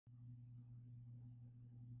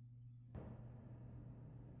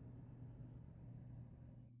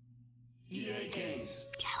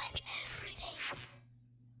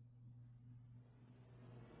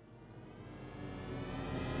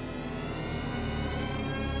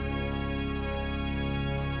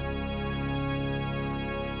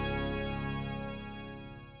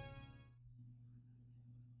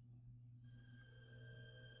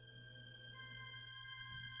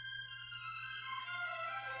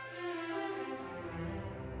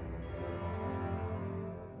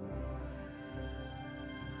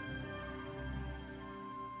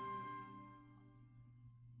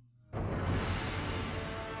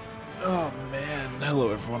Oh man,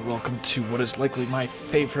 hello everyone, welcome to what is likely my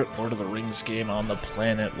favorite Lord of the Rings game on the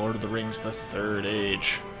planet, Lord of the Rings The Third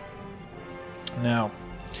Age. Now,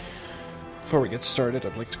 before we get started,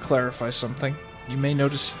 I'd like to clarify something. You may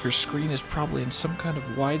notice your screen is probably in some kind of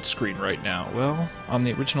widescreen right now. Well, on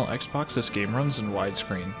the original Xbox, this game runs in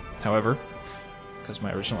widescreen. However, because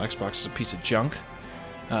my original Xbox is a piece of junk,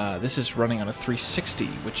 this is running on a 360,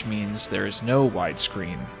 which means there is no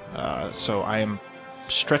widescreen. So I am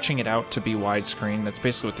stretching it out to be widescreen. That's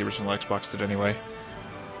basically what the original Xbox did anyway.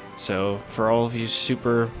 So for all of you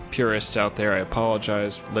super purists out there, I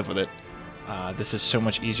apologize, live with it. This is so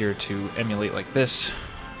much easier to emulate like this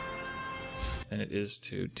than it is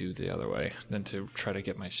to do the other way, than to try to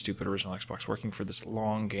get my stupid original Xbox working for this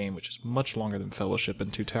long game, which is much longer than Fellowship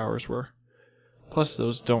and Two Towers were. Plus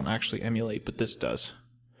those don't actually emulate, but this does.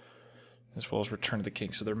 As well as Return of the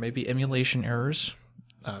King. So there may be emulation errors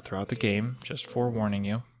throughout the game, just forewarning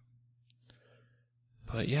you.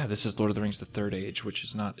 But yeah, this is Lord of the Rings The Third Age, which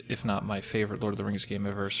is not, if not my favorite Lord of the Rings game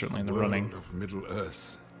ever, certainly in the running. The world of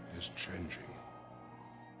Middle-earth is changing.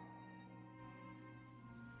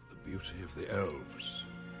 The beauty of the elves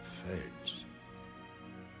fades.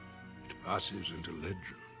 It passes into legend,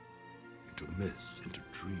 into myth, into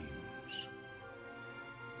dreams.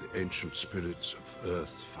 The ancient spirits of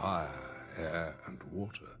earth, fire, air, and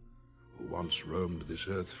water, who once roamed this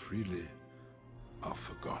earth freely, are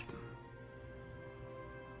forgotten.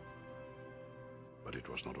 But it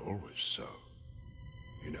was not always so.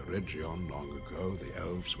 In Eregion, long ago, the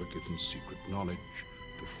elves were given secret knowledge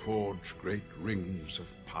to forge great rings of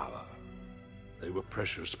power. They were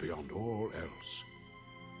precious beyond all else,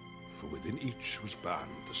 for within each was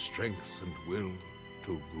bound the strength and will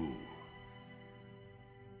to rule.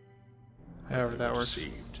 However that works.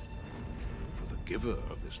 Deceived, for the giver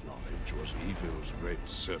of this knowledge was evil's great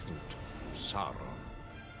servant, Sauron.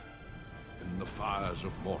 In the fires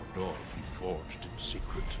of Mordor he forged in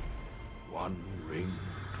secret one ring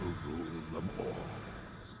to rule them all.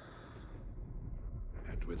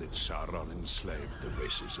 And with it Sauron enslaved the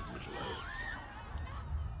races of Middle-earth.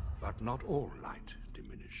 But not all light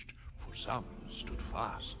diminished, for some stood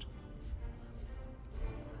fast.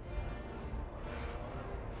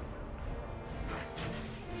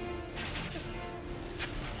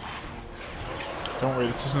 Don't worry,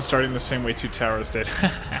 this isn't starting the same way Two Towers did.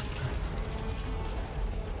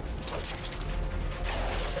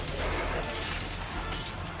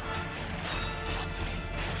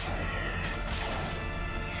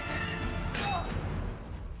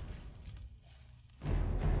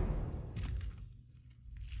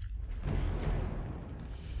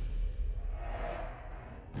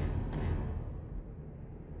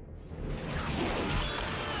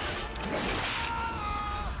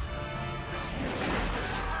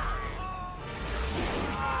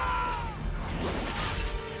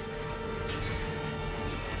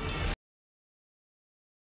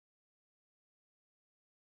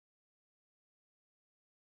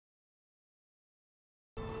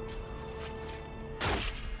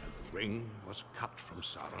 The ring was cut from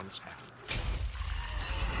Sauron's hand.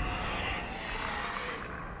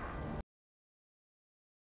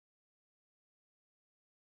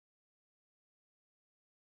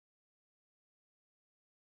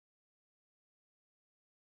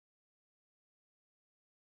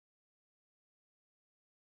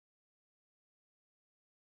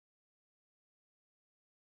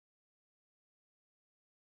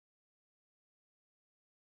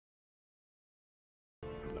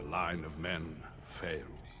 And the line of men failed.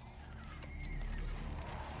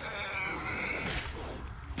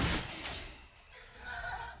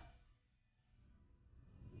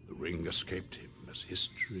 The ring escaped him as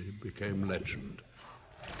history became legend.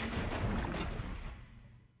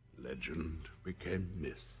 Legend became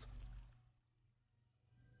myth.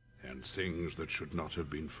 And things that should not have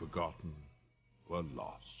been forgotten were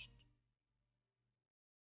lost.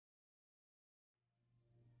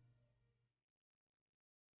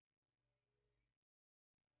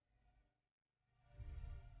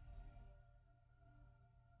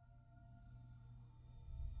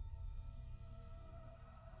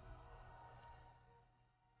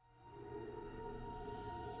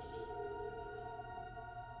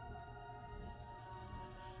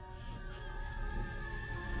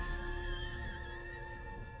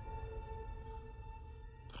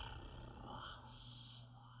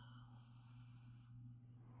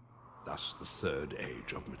 Thus the Third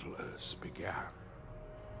Age of Middle-earth began.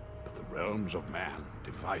 But the realms of man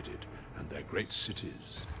divided, and their great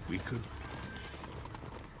cities weakened.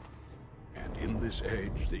 And in this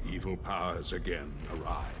age the evil powers again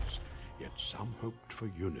arise, yet some hoped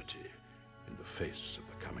for unity in the face of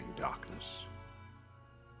the coming darkness.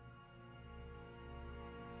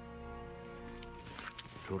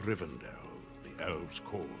 To Rivendell, the elves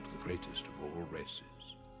called the greatest of all races.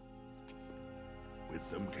 With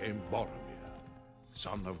them came Boromir,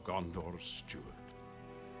 son of Gondor's steward.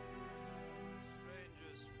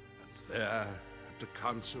 And there, at the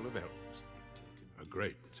Council of Elves, a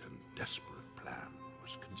great and desperate plan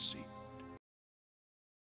was conceived.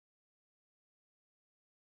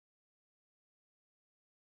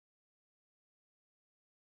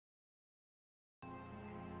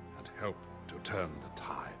 And help to turn the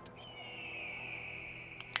tide.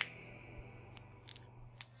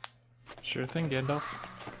 Sure thing, Gandalf.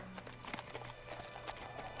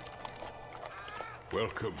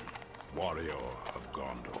 Welcome, warrior of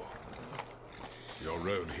Gondor. Your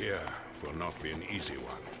road here will not be an easy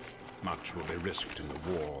one. Much will be risked in the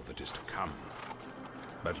war that is to come.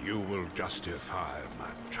 But you will justify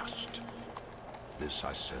my trust. This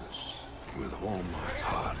I sense with all my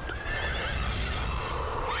heart.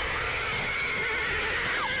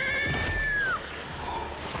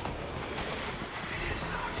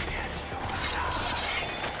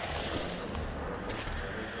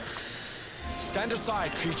 Stand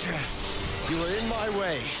aside, creature. You are in my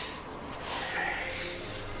way.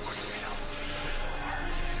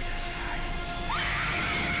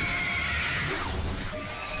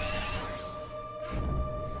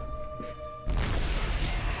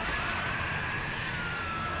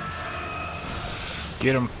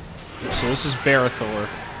 Get him. So this is Barithor.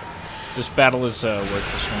 This battle is worth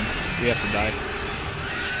this one. We have to die.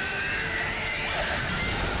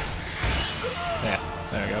 Yeah,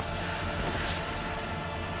 there we go.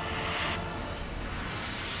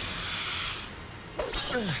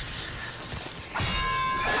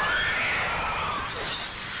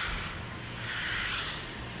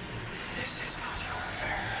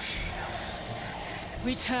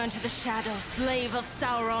 Return to the shadow, slave of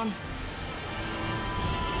Sauron.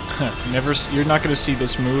 You're not going to see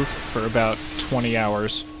this move for about 20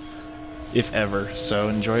 hours, if ever, so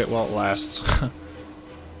enjoy it while it lasts.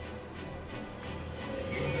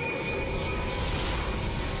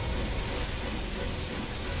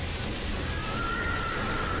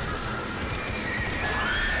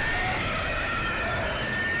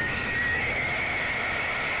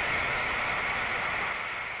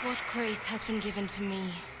 What grace has been given to me?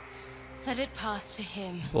 Let it pass to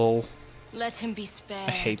him. Bull. Let him be spared.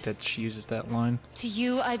 I hate that she uses that line. To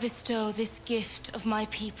you I bestow this gift of my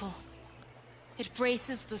people. It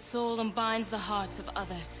braces the soul and binds the hearts of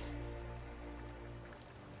others.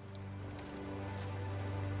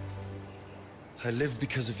 I live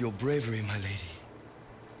because of your bravery, my lady.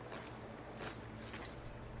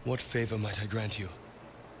 What favor might I grant you?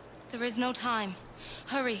 There is no time.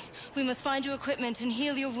 Hurry, we must find your equipment and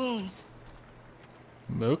heal your wounds.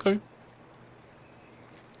 Okay.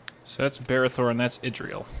 So that's Barithor and that's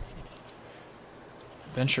Idriel.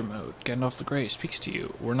 Adventure mode. Gandalf the Grey speaks to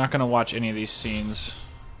you. We're not going to watch any of these scenes.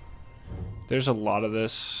 There's a lot of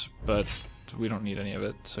this, but we don't need any of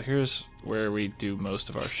it. So here's where we do most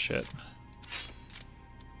of our shit.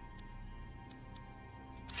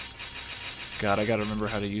 God, I gotta remember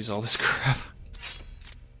how to use all this crap.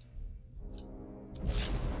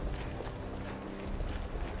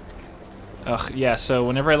 Ugh, yeah, so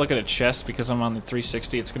whenever I look at a chest, because I'm on the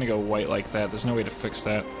 360, it's gonna go white like that. There's no way to fix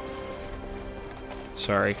that.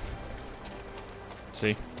 Sorry.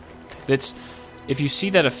 See? If you see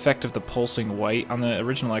that effect of the pulsing white, on the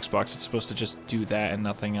original Xbox, it's supposed to just do that and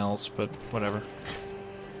nothing else, but whatever.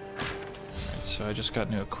 Alright, so I just got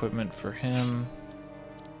new equipment for him.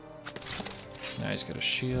 Now he's got a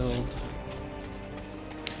shield.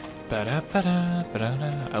 Ba-da-ba-da,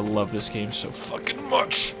 ba-da-da. I love this game so fucking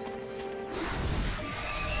much!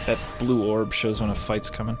 That blue orb shows when a fight's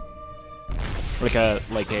coming. Like a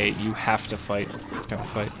you have to fight kind of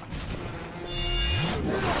fight.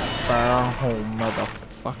 Oh,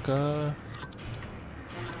 motherfucker.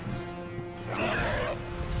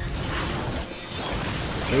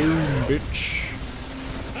 Boom, bitch.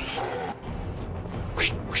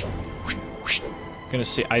 Gonna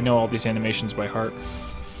see, I know all these animations by heart.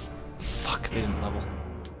 Fuck, they didn't level.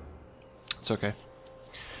 It's okay.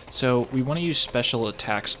 So we want to use special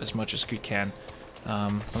attacks as much as we can.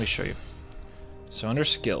 Let me show you. So under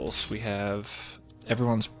skills, we have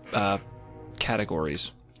everyone's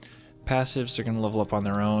categories. Passives are going to level up on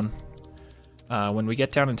their own. When we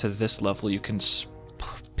get down into this level, you can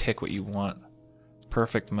pick what you want.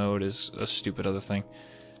 Perfect mode is a stupid other thing.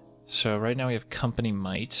 So right now we have Company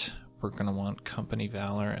Might. We're going to want Company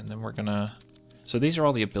Valor, and then we're going to... So these are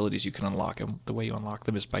all the abilities you can unlock, and the way you unlock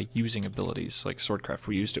them is by using abilities. Like Swordcraft,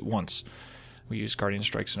 we used it once. We use Guardian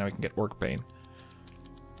Strike, so now we can get Orc Bane.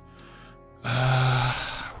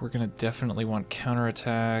 We're gonna definitely want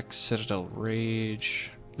counterattack, Citadel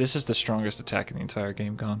Rage. This is the strongest attack in the entire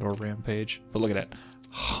game, Gondor Rampage. But look at it,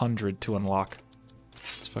 100 to unlock.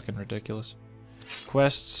 It's fucking ridiculous.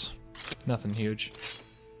 Quests, nothing huge.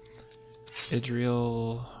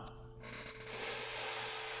 Idriel.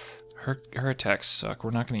 Her attacks suck.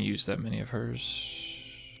 We're not gonna use that many of hers.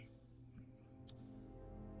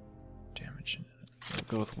 Damage. We'll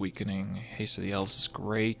go with Weakening. Haste of the Elves is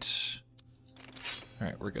great.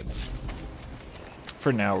 Alright, we're good.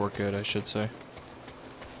 For now, we're good, I should say.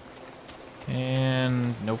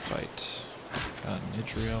 And no fight. Got an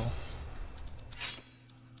Idriel.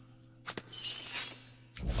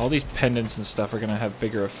 All these pendants and stuff are going to have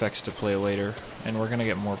bigger effects to play later, and we're going to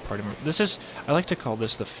get more party members. This is, I like to call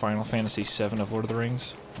this the Final Fantasy VII of Lord of the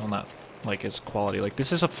Rings. Well, not like its quality. Like,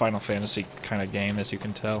 this is a Final Fantasy kind of game, as you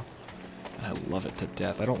can tell. And I love it to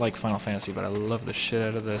death. I don't like Final Fantasy, but I love the shit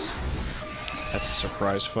out of this. That's a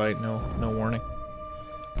surprise fight, no warning.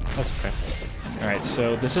 That's okay. Alright,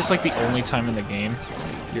 so this is like the only time in the game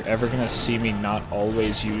you're ever gonna see me not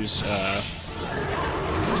always use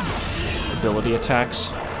ability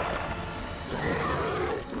attacks.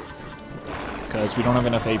 Because we don't have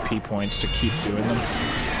enough AP points to keep doing them.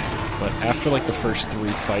 But after like the first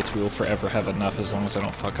 3 fights, we will forever have enough as long as I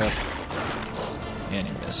don't fuck up. And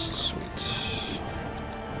he missed. Sweet.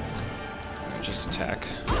 Alright, just attack.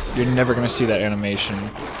 You're never gonna see that animation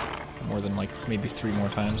more than like maybe 3 more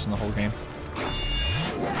times in the whole game.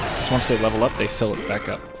 Because once they level up, they fill it back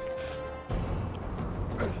up.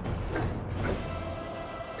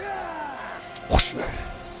 Whoosh.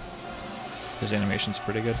 His animation's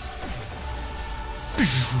pretty good.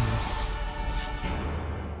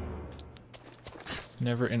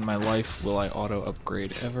 Never in my life will I auto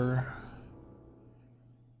upgrade ever.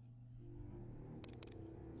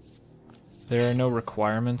 There are no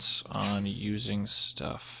requirements on using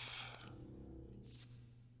stuff.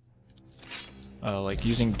 Like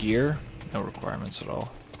using gear, no requirements at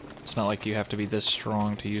all. It's not like you have to be this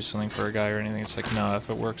strong to use something for a guy or anything. It's like, no, if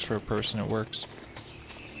it works for a person, it works.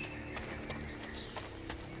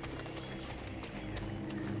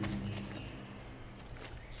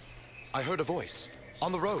 I heard a voice.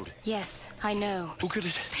 On the road. Yes, I know. Who could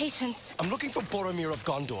it... Patience. I'm looking for Boromir of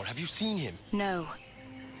Gondor. Have you seen him? No.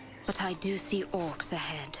 But I do see orcs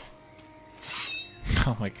ahead.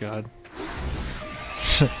 Oh my god.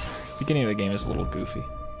 Beginning of the game is a little goofy.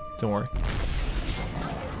 Don't worry.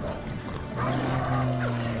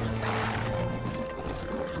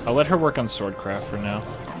 I'll let her work on swordcraft for now.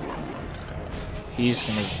 He's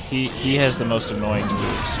gonna... He has the most annoying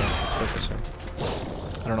moves, so let's focus her.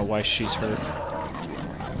 I don't know why she's hurt.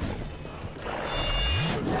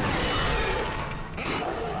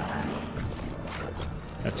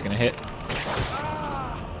 That's gonna hit.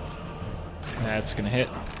 That's gonna hit.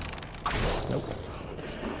 Nope.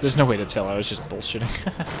 There's no way to tell, I was just bullshitting.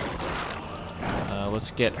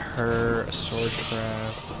 Let's get her a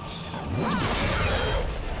swordcraft.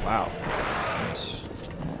 Wow. Nice.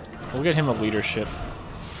 We'll get him a leadership.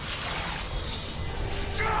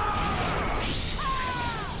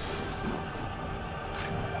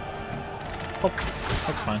 Oh,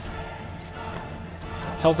 that's fine.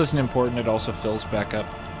 Health isn't important, it also fills back up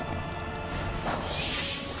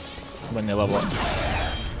when they level up.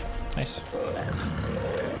 Nice.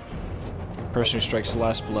 Person who strikes the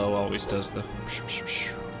last blow always does the...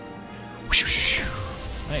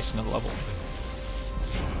 Nice, another level.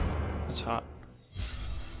 That's hot.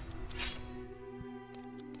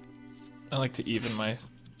 I like to even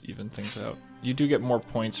things out. You do get more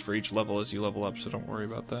points for each level as you level up, so don't worry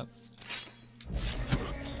about that.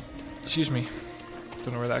 Excuse me.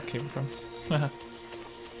 Don't know where that came from.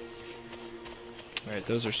 Alright,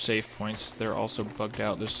 those are save points. They're also bugged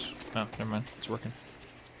out. There's... Oh, never mind. It's working.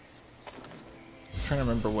 I'm trying to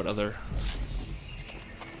remember what other...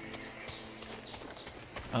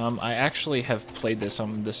 I actually have played this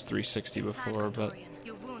on this 360 before, but...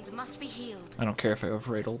 Your wounds must be healed. I don't care if I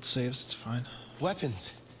overrate old saves, it's fine.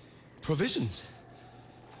 Weapons. Provisions.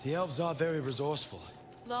 The elves are very resourceful.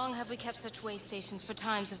 Long have we kept such way stations for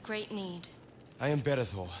times of great need. I am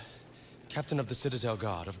Berethor, captain of the Citadel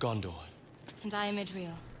Guard of Gondor. And I am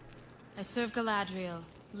Idriel. I serve Galadriel,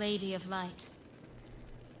 Lady of Light.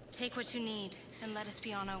 Take what you need, and let us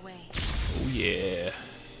be on our way. Oh yeah.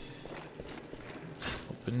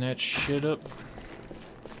 Open that shit up.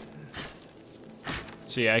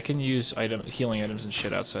 So yeah, I can use healing items and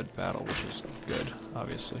shit outside battle, which is good,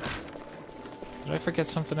 obviously. Did I forget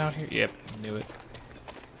something out here? Yep, knew it.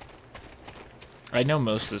 I know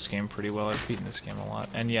most of this game pretty well. I've beaten this game a lot.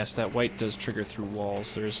 And yes, that white does trigger through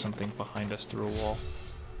walls. There is something behind us through a wall.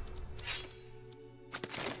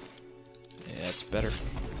 Yeah, it's better.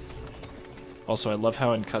 Also, I love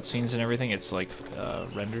how in cutscenes and everything, it's like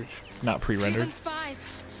rendered, not pre-rendered. Spies!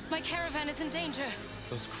 My caravan is in danger.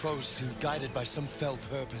 Those crows seem guided by some fell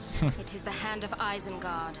purpose. It is the hand of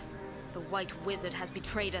Isengard. The White Wizard has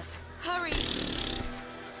betrayed us. Hurry!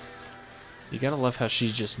 You gotta love how she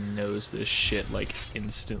just knows this shit, like,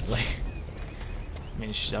 instantly. I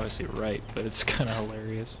mean, she's obviously right, but it's kind of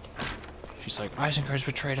hilarious. She's like, Isengard's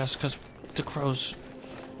betrayed us because the crows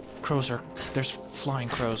are... There's flying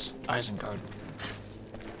crows. Isengard.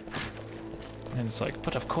 And it's like,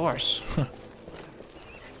 but of course.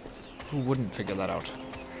 Who wouldn't figure that out?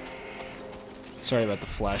 Sorry about the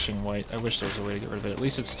flashing white. I wish there was a way to get rid of it. At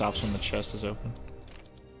least it stops when the chest is open.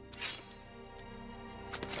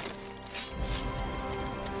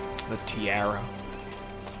 The tiara.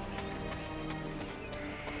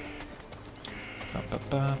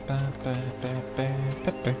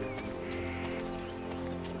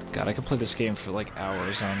 God, I could play this game for like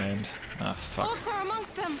hours on end. Ah, fuck. Orcs are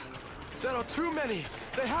amongst them! There are too many!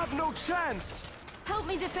 They have no chance! Help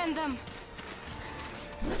me defend them!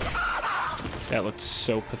 That looked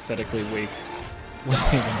so pathetically weak.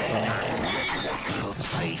 Wasn't even funny. You'll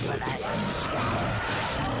pay for that.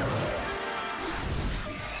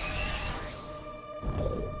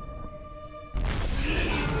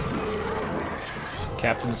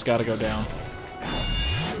 Captain's gotta go down.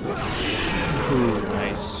 Ooh,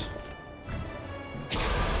 nice.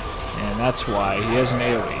 And that's why he has an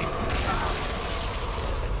AoE.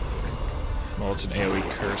 Well, it's an AoE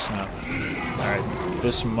curse now. Alright,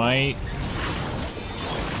 this might...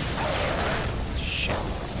 Shit.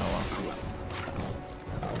 Oh well.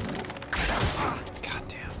 God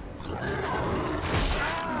damn.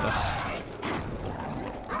 Ugh.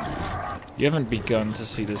 You haven't begun to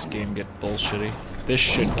see this game get bullshitty. This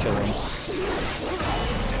should kill him.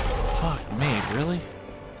 Fuck me, really?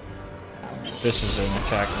 This is an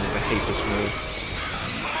attack move. I hate this move.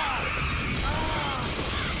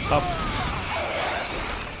 Up.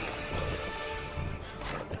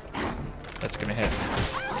 That's gonna hit.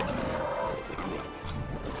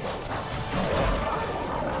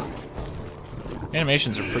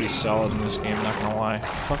 Animations are pretty solid in this game, not gonna lie.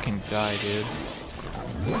 Fucking die, dude.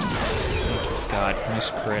 God,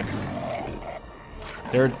 nice crit.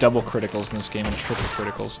 There are double criticals in this game and triple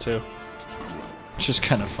criticals too. Which is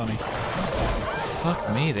kind of funny. Fuck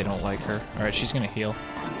me, they don't like her. Alright, she's gonna heal.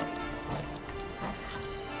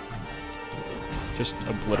 Just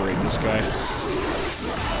obliterate this guy.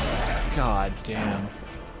 God damn.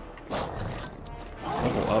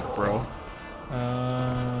 Level up, bro.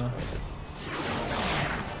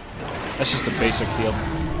 That's just a basic heal.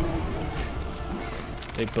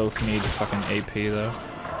 They both need fucking AP though.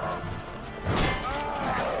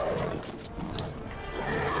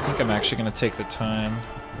 I think I'm actually gonna take the time.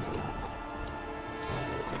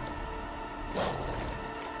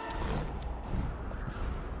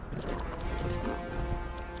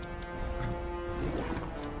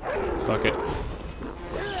 Fuck it.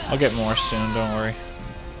 I'll get more soon, don't worry.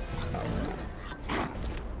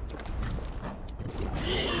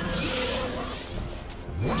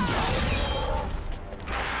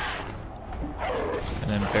 And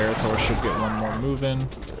then Barathor should get one more move in.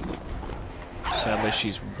 Sadly,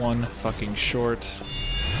 she's one fucking short.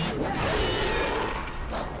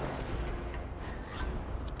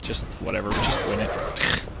 Just whatever, just win it.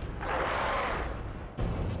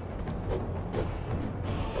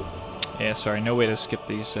 Yeah, sorry, no way to skip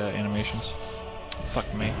these animations.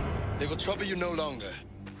 Fuck me. They will trouble you no longer.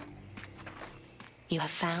 You have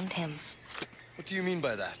found him. What do you mean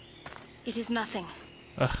by that? It is nothing.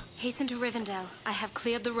 Ugh. Hasten to Rivendell. I have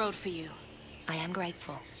cleared the road for you. I am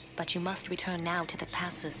grateful, but you must return now to the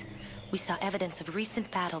passes. We saw evidence of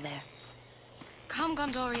recent battle there. Come,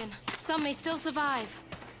 Gondorian. Some may still survive.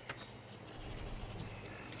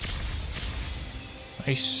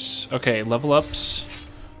 Nice. Okay, level ups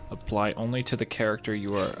apply only to the character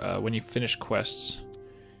you are. When you finish quests,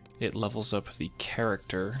 it levels up the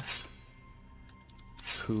character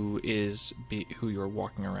who you're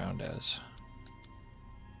walking around as.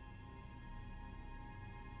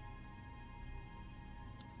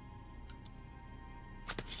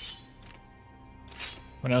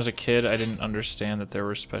 When I was a kid, I didn't understand that there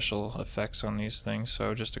were special effects on these things, so I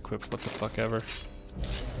would just equip what the fuck ever.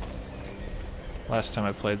 Last time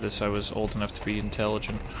I played this, I was old enough to be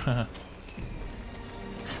intelligent. Of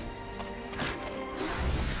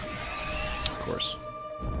course.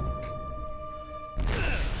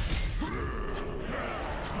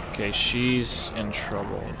 Okay, she's in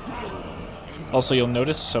trouble. Also, you'll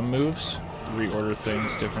notice some moves reorder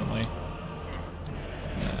things differently.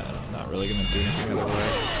 Not really gonna do anything other way.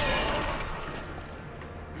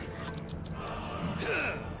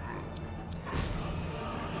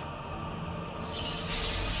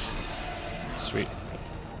 Sweet.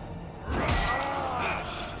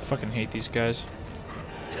 Fucking hate these guys.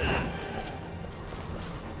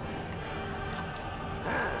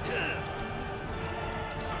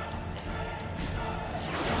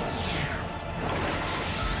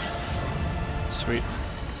 Sweet.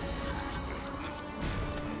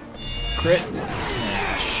 Crit.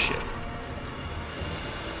 Ah, shit.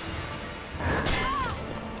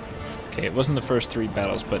 Okay, it wasn't the first 3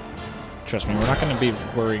 battles, but trust me, we're not going to be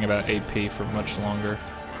worrying about AP for much longer.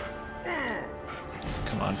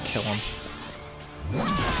 Come on, kill him.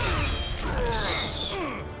 Nice.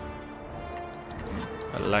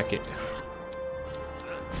 I like it.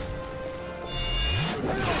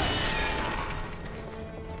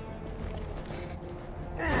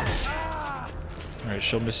 Alright,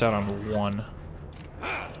 she'll miss out on 1.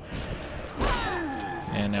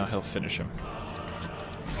 And now he'll finish him.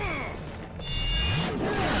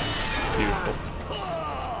 Beautiful.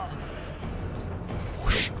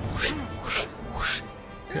 Whoosh, whoosh, whoosh, whoosh.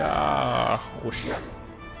 Yeah, whoosh.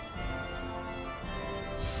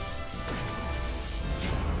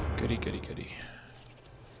 Goody, goody, goody.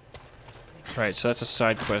 Right, so that's a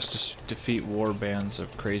side quest. Just defeat war bands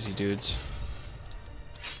of crazy dudes.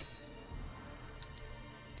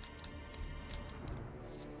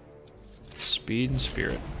 Speed and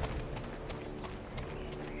spirit.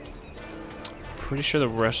 Pretty sure the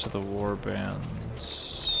rest of the war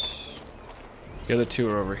bands. The other 2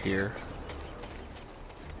 are over here.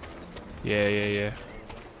 Yeah.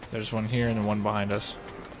 There's one here and then one behind us.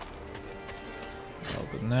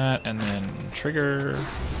 Open that and then trigger.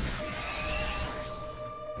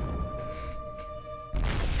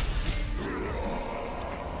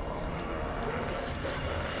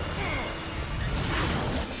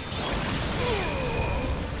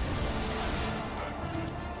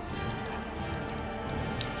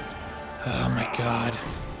 Oh my god.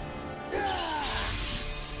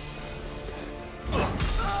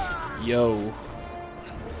 Yo.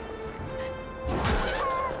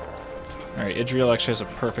 Alright, Idriel actually has a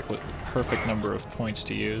perfect number of points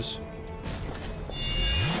to use.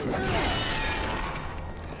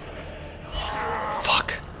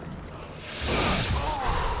 Fuck.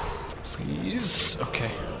 Please.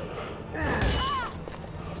 Okay.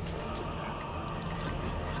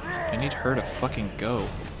 I need her to fucking go.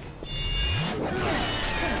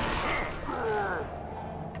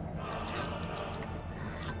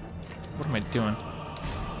 What am I doing?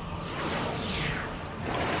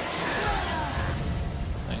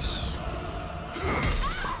 Nice.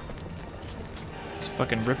 He's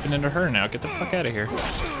fucking ripping into her now. Get the fuck out of here.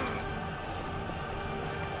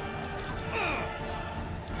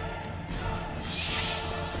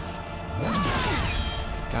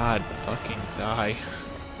 God fucking die.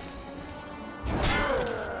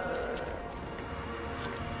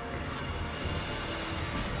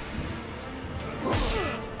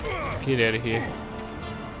 Get out of here.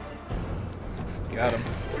 Got him.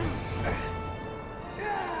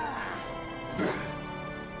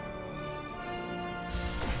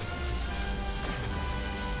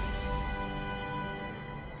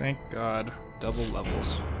 Thank God. Double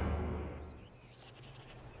levels.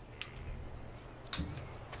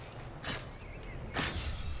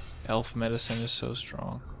 Elf medicine is so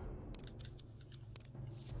strong.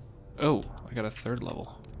 Oh, I got a 3rd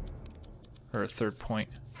level. Or a 3rd point.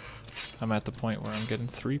 I'm at the point where I'm getting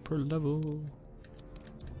 3 per level.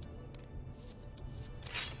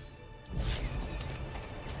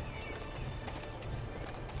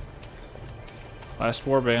 Last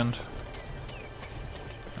warband.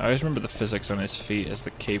 I always remember the physics on his feet as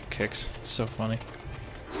the cape kicks. It's so funny.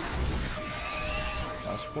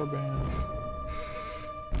 Last warband.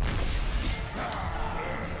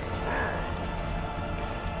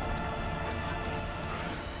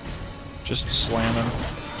 Just slam him.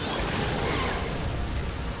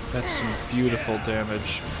 That's some beautiful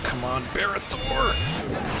damage. Come on, Barathor!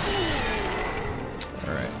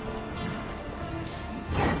 Alright.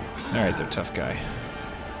 Alright, they're a tough guy.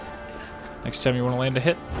 Next time you want to land a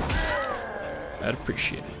hit, I'd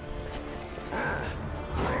appreciate it.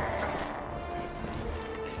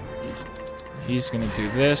 He's gonna do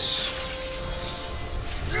this.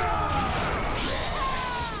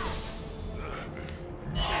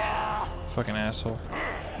 Fucking asshole.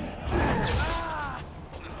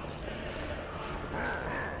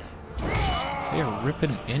 They are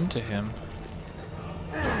ripping into him.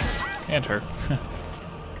 And her.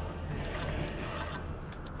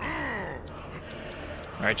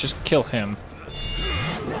 Alright, just kill him.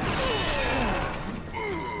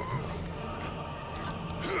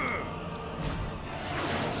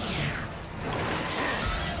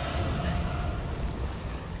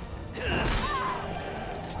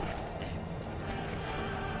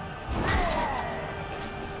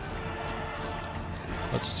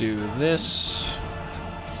 Let's do this.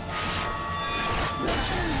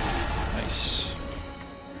 Nice.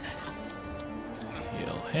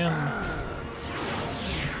 Heal him.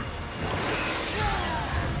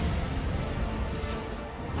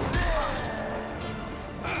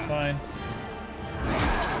 That's fine.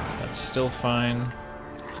 That's still fine.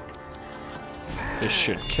 This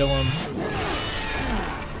should kill him.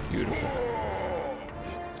 Beautiful.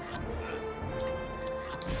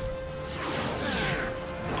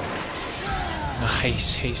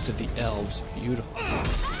 Nice haste of the elves. Beautiful.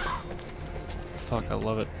 Fuck, I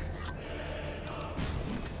love it.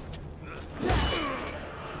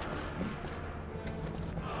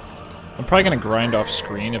 I'm probably gonna grind off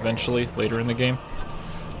screen eventually, later in the game,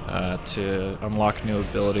 to unlock new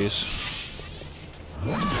abilities.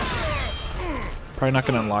 Probably not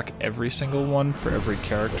gonna unlock every single one for every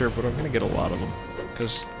character, but I'm gonna get a lot of them,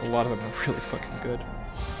 because a lot of them are really fucking good.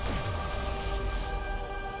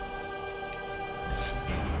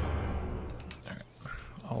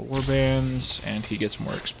 All warbands, and he gets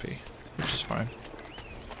more XP, which is fine.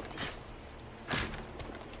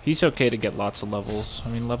 He's okay to get lots of levels. I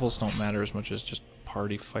mean, levels don't matter as much as just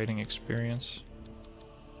party fighting experience.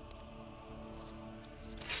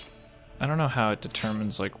 I don't know how it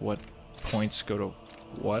determines, like, what points go to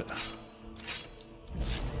what.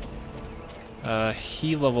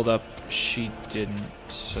 He leveled up, she didn't,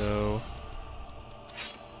 so...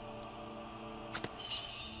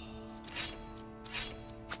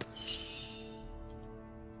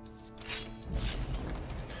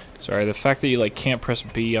 Sorry, the fact that you like can't press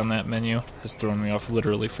B on that menu has thrown me off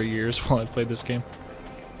literally for years while I played this game.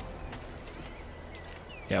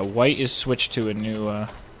 Yeah, white is switched to a new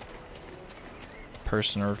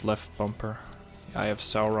person or left bumper. The Eye of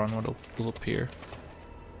Sauron will appear.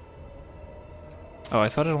 Oh, I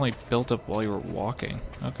thought it only built up while you were walking.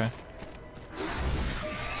 Okay.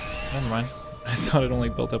 Never mind. I thought it only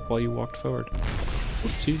built up while you walked forward.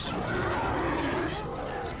 Whoopsies.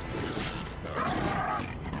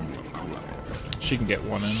 She can get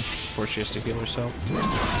one in before she has to heal herself.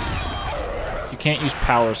 You can't use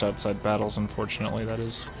powers outside battles, unfortunately. That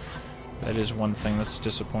is one thing that's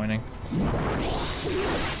disappointing.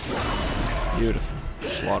 Beautiful.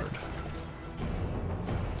 Slaughtered.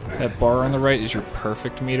 That bar on the right is your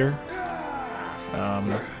perfect meter.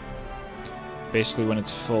 Basically, when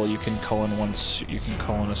it's full, you can call in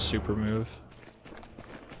a super move.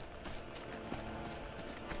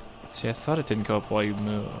 See, I thought it didn't go up while you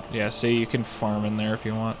move. Yeah, see, you can farm in there if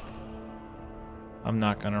you want. I'm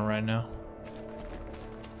not gonna right now.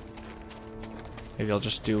 Maybe I'll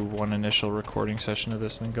just do one initial recording session of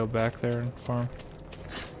this and then go back there and farm.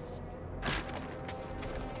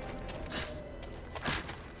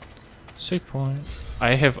 Save point.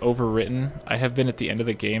 I have been at the end of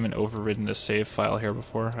the game and overwritten the save file here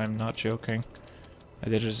before. I'm not joking. I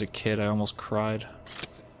did it as a kid. I almost cried.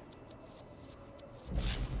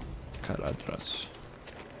 Caradhras.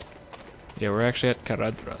 Yeah, we're actually at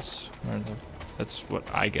Caradhras. That's what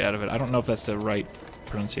I get out of it. I don't know if that's the right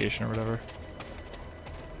pronunciation or whatever.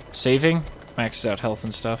 Saving maxes out health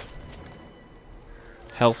and stuff.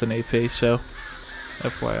 Health and AP, so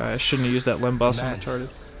FYI, I shouldn't have used that Lemboss. I'm retarded.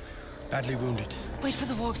 Badly wounded. Wait for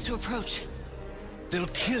the wargs to approach. They'll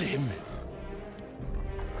kill him.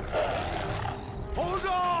 Hold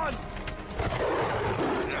on!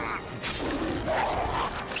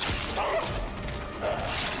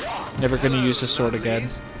 Never gonna use this sword again.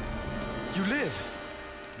 You live.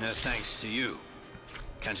 No thanks to you.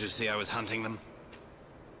 Can't you see I was hunting them?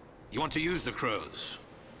 You want to use the crows?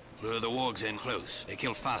 Lure the wargs in close. They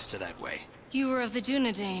kill faster that way. You were of the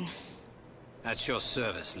Dunedain. At your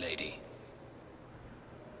service, lady.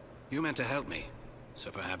 You meant to help me, so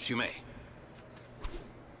perhaps you may.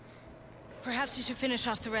 Perhaps you should finish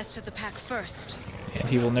off the rest of the pack first. And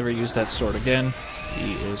he will never use that sword again.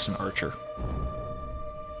 He is an archer.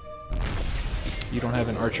 You don't have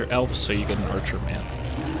an archer elf, so you get an archer man.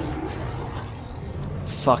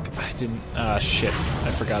 Fuck, I didn't... Ah, shit.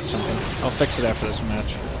 I forgot something. I'll fix it after this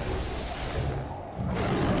match.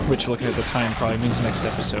 Which, looking at the time, probably means next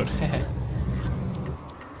episode.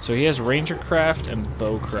 So he has Rangercraft and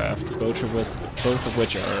Bowcraft, both of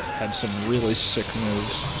which have some really sick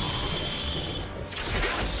moves.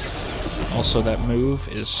 Also, that move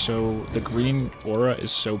is so... The green aura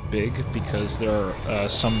is so big because there are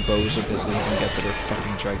some bows of his that he can get that are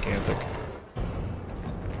fucking gigantic.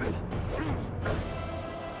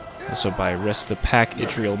 Also, by rest the pack,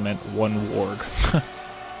 Idriel meant one warg.